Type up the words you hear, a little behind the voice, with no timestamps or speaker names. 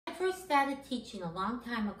first started teaching a long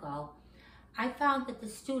time ago, I found that the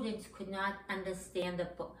students could not understand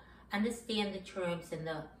the terms in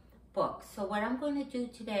the book. So what I'm going to do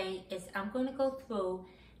today is I'm going to go through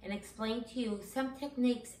and explain to you some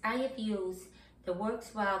techniques I have used that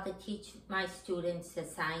works well to teach my students the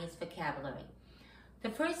science vocabulary. The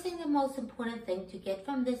first thing, the most important thing to get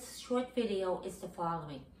from this short video is the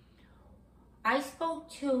following. I spoke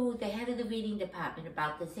to the head of the reading department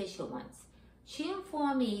about this issue once. She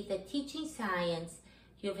informed me that teaching science,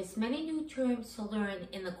 you have as many new terms to learn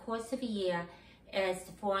in the course of a year as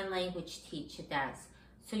the foreign language teacher does.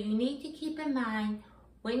 So you need to keep in mind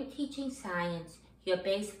when teaching science, you're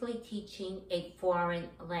basically teaching a foreign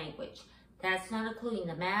language. That's not including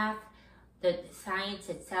the math, the science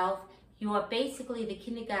itself. You are basically the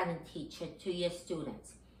kindergarten teacher to your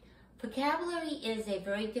students. Vocabulary is a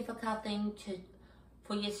very difficult thing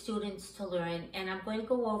for your students to learn, and I'm going to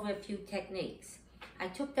go over a few techniques. I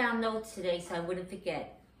took down notes today so I wouldn't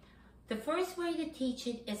forget. The first way to teach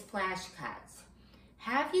it is flashcards.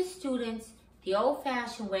 Have your students, the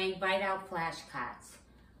old-fashioned way, write out flashcards.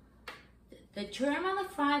 The term on the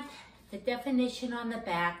front, the definition on the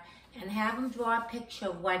back, and have them draw a picture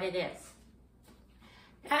of what it is.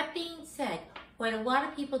 That being said, what a lot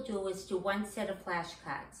of people do is do one set of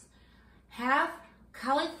flashcards. Have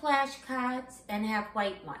colored flashcards and have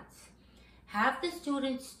white ones. Have the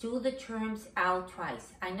students do the terms out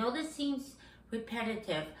twice. I know this seems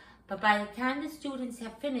repetitive, but by the time the students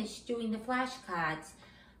have finished doing the flashcards,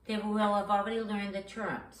 they will have already learned the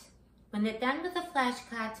terms. When they're done with the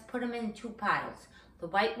flashcards, put them in two piles. The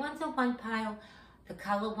white ones in one pile, the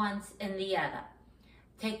colored ones in the other.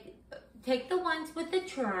 Take the ones with the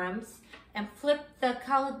terms and flip the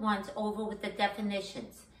colored ones over with the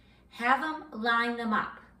definitions. Have them line them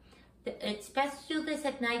up. It's best to do this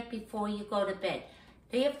at night before you go to bed.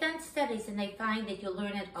 They have done studies and they find that you'll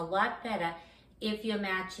learn it a lot better if you're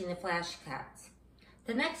matching the flashcards.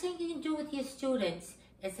 The next thing you can do with your students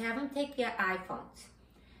is have them take their iPhones.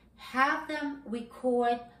 Have them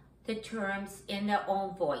record the terms in their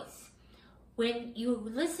own voice. When you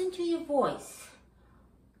listen to your voice,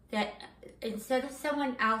 that instead of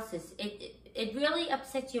someone else's, it really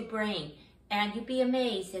upsets your brain, and you'd be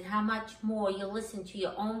amazed at how much more you listen to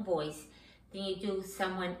your own voice than you do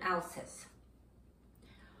someone else's.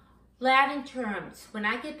 Latin terms. When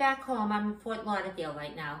I get back home, I'm in Fort Lauderdale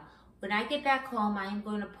right now. When I get back home, I'm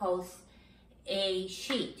going to post a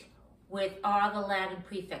sheet with all the Latin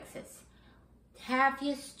prefixes. Have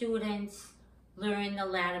your students learn the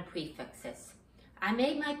Latin prefixes. I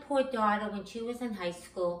made my poor daughter, when she was in high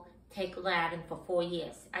school, take Latin for 4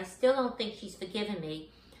 years. I still don't think she's forgiven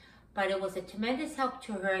me, but it was a tremendous help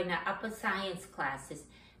to her in the upper science classes,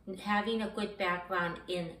 having a good background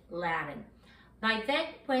in Latin. My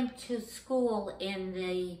vet went to school in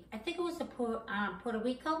I think it was Puerto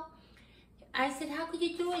Rico. I said, how could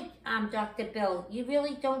you do it, Dr. Bill? You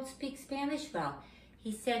really don't speak Spanish well.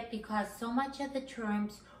 He said because so much of the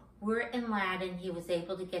terms were in Latin, he was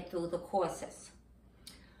able to get through the courses.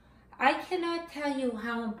 I cannot tell you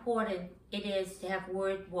how important it is to have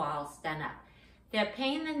word walls done up. They're a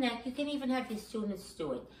pain in the neck. You can even have your students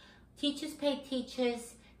do it. Teachers Pay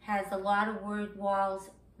Teachers has a lot of word walls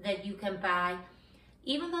that you can buy.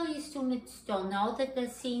 Even though your students don't know that they're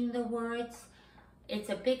seeing the words, it's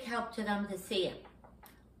a big help to them to see it.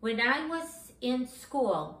 When I was in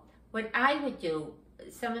school, what I would do,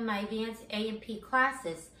 some of my advanced A&P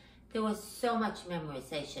classes, there was so much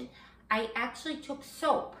memorization. I actually took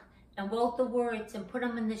soap and wrote the words and put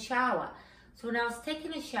them in the shower. So when I was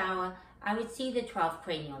taking a shower, I would see the 12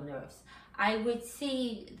 cranial nerves. I would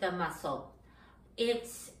see the muscle.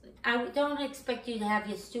 I don't expect you to have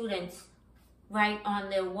your students write on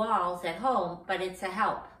their walls at home, but it's a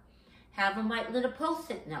help. Have them write little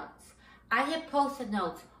post-it notes. I have post-it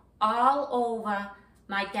notes all over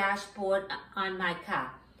my dashboard on my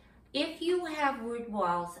car. If you have word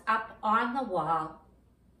walls up on the wall,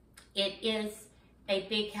 it is a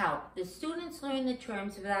big help. The students learn the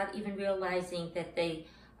terms without even realizing that they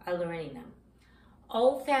are learning them.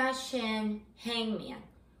 Old-fashioned hangman.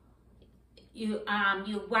 You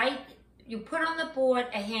put on the board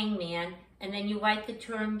a hangman, and then you write the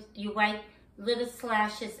terms, you write little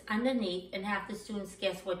slashes underneath and have the students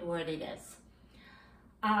guess what word it is.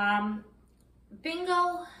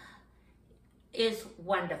 Bingo is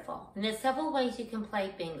wonderful, and there's several ways you can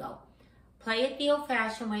play bingo. Play it the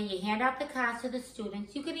old-fashioned way. You hand out the cards to the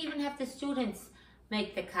students. You can even have the students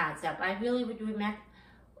make the cards up. I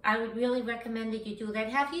would really recommend that you do that.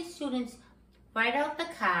 Have your students write out the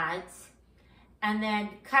cards and then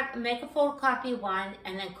make a photocopy of one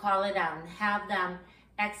and then call it out and have them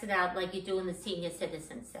X it out like you do in the Senior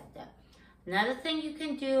Citizen Center. Another thing you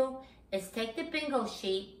can do is take the bingo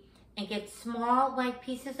sheet and get small white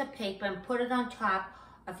pieces of paper and put it on top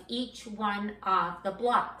of each one of the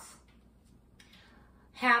blocks.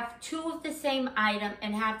 Have two of the same item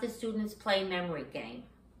and have the students play memory game.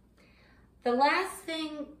 The last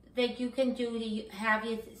thing that you can do to have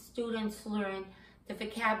your students learn the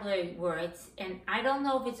vocabulary words, and I don't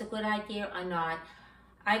know if it's a good idea or not.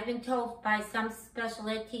 I've been told by some special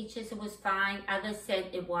ed teachers it was fine, others said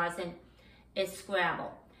it wasn't, is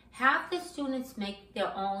Scrabble. Have the students make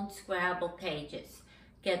their own Scrabble pages.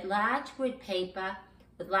 Get large grid paper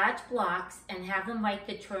with large blocks and have them write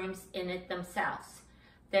the terms in it themselves.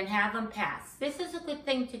 Then have them pass. This is a good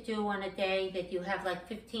thing to do on a day that you have like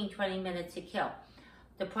 15-20 minutes to kill.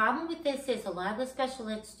 The problem with this is a lot of the special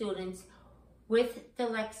ed students with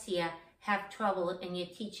dyslexia have trouble and you're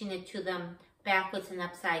teaching it to them backwards and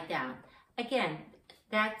upside down. Again,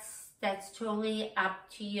 that's totally up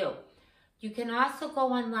to you. You can also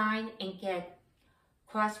go online and get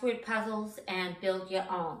crossword puzzles and build your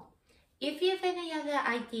own. If you have any other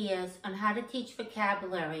ideas on how to teach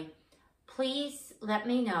vocabulary, please let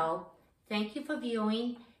me know. Thank you for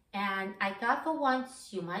viewing, and I thought for once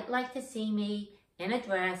you might like to see me in a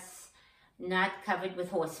dress, not covered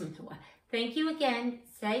with horse manure. Thank you again,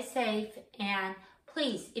 stay safe, and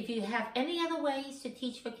please, if you have any other ways to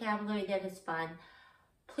teach vocabulary that is fun,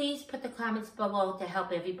 please put the comments below to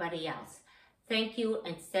help everybody else. Thank you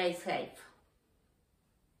and stay safe.